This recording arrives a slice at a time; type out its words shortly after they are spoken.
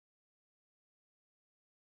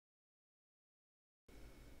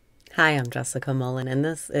Hi, I'm Jessica Mullen, and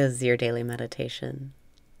this is your daily meditation.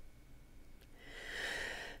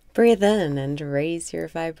 Breathe in and raise your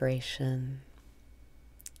vibration.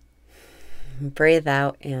 Breathe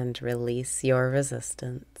out and release your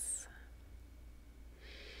resistance.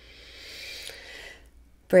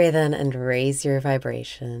 Breathe in and raise your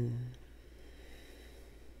vibration.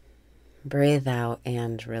 Breathe out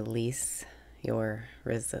and release your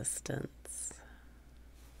resistance.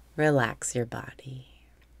 Relax your body.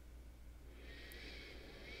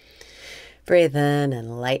 Breathe in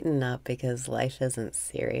and lighten up because life isn't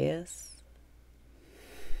serious.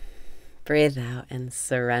 Breathe out and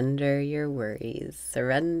surrender your worries.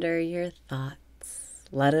 Surrender your thoughts.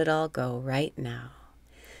 Let it all go right now.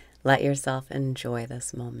 Let yourself enjoy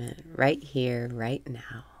this moment right here, right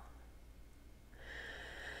now.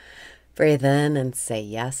 Breathe in and say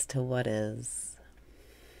yes to what is.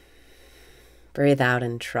 Breathe out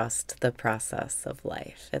and trust the process of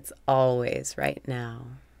life. It's always right now.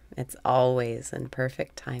 It's always in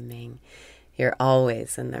perfect timing. You're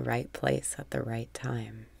always in the right place at the right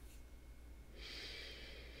time.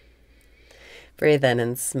 Breathe in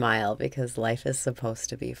and smile because life is supposed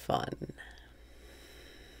to be fun.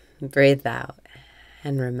 Breathe out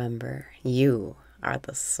and remember, you are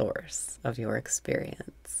the source of your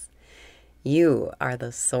experience. You are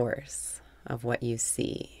the source of what you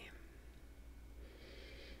see.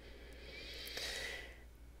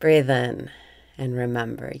 Breathe in and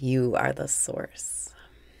remember, you are the source.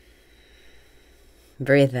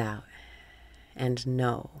 Breathe out and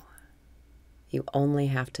know you only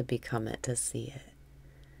have to become it to see it.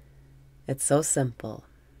 It's so simple,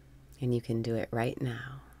 and you can do it right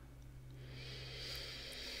now.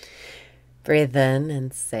 Breathe in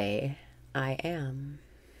and say, I am.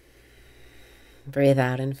 Breathe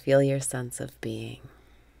out and feel your sense of being.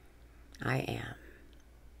 I am.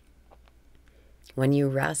 When you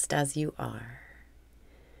rest as you are,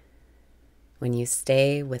 when you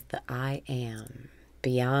stay with the I am,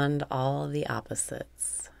 beyond all the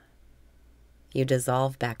opposites, you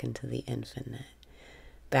dissolve back into the infinite,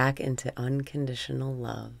 back into unconditional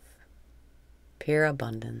love, pure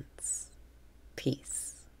abundance,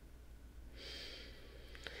 peace.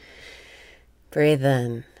 Breathe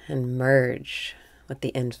in and merge with the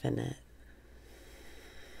infinite.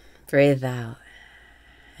 Breathe out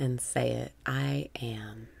and say it, I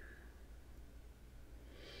am.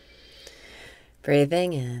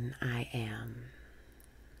 Breathing in, I am.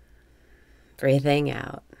 Breathing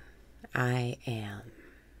out, I am.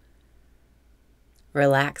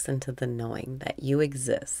 Relax into the knowing that you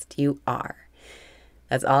exist, you are.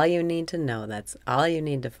 That's all you need to know. That's all you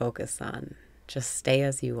need to focus on. Just stay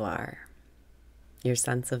as you are. Your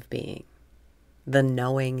sense of being. The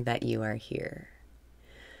knowing that you are here.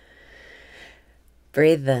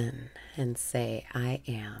 Breathe in and say, I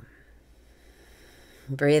am.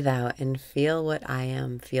 Breathe out and feel what I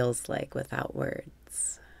am feels like without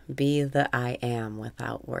words. Be the I am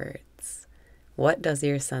without words. What does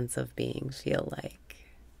your sense of being feel like?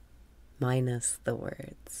 Minus the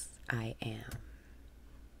words, I am.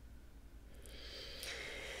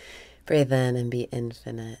 Breathe in and be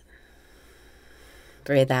infinite.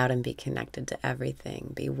 Breathe out and be connected to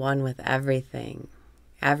everything. Be one with everything.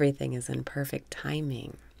 Everything is in perfect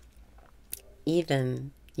timing.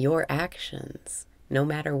 Even your actions, no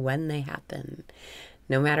matter when they happen,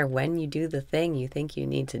 no matter when you do the thing you think you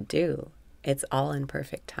need to do, it's all in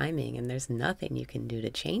perfect timing, and there's nothing you can do to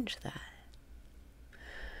change that.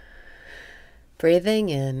 Breathing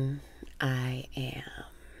in, I am.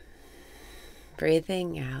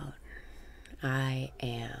 Breathing out, I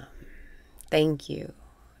am. Thank you.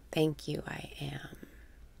 Thank you, I am.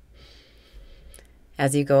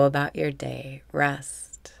 As you go about your day,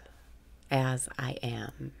 rest as I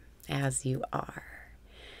am, as you are.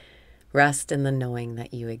 Rest in the knowing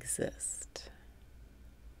that you exist.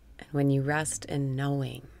 And when you rest in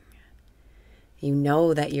knowing, you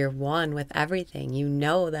know that you're one with everything. You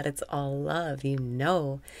know that it's all love. You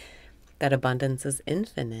know that abundance is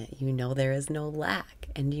infinite. You know there is no lack.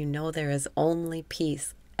 And you know there is only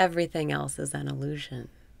peace. Everything else is an illusion.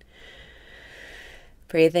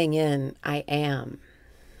 Breathing in, I am.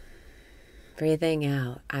 Breathing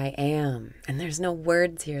out, I am. And there's no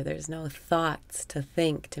words here. There's no thoughts to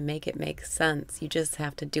think to make it make sense. You just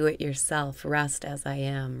have to do it yourself. Rest as I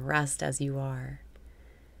am. Rest as you are.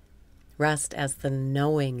 Rest as the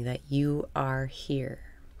knowing that you are here.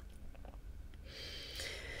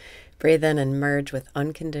 Breathe in and merge with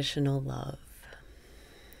unconditional love.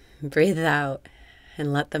 Breathe out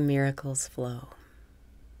and let the miracles flow.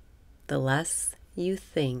 The less you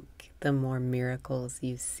think, the more miracles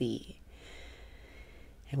you see.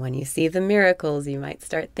 And when you see the miracles, you might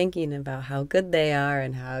start thinking about how good they are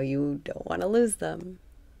and how you don't want to lose them.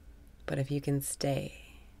 But if you can stay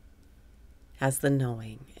as the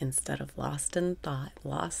knowing instead of lost in thought,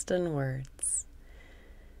 lost in words,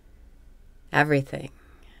 everything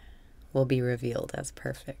will be revealed as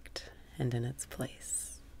perfect and in its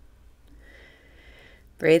place.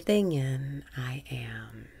 Breathing in, I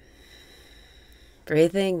am.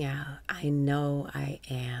 Breathing out, I know I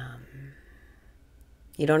am.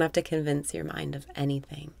 You don't have to convince your mind of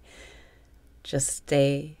anything. Just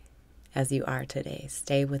stay as you are today.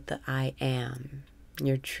 Stay with the I am,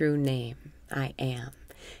 your true name, I am.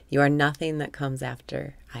 You are nothing that comes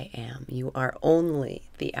after I am. You are only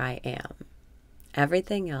the I am.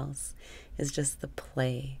 Everything else is just the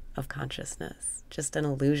play of consciousness, just an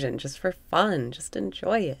illusion, just for fun, just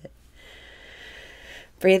enjoy it.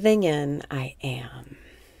 Breathing in, I am.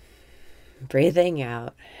 Breathing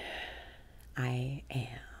out, I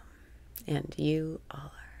am. And you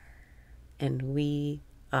are. And we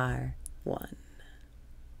are one.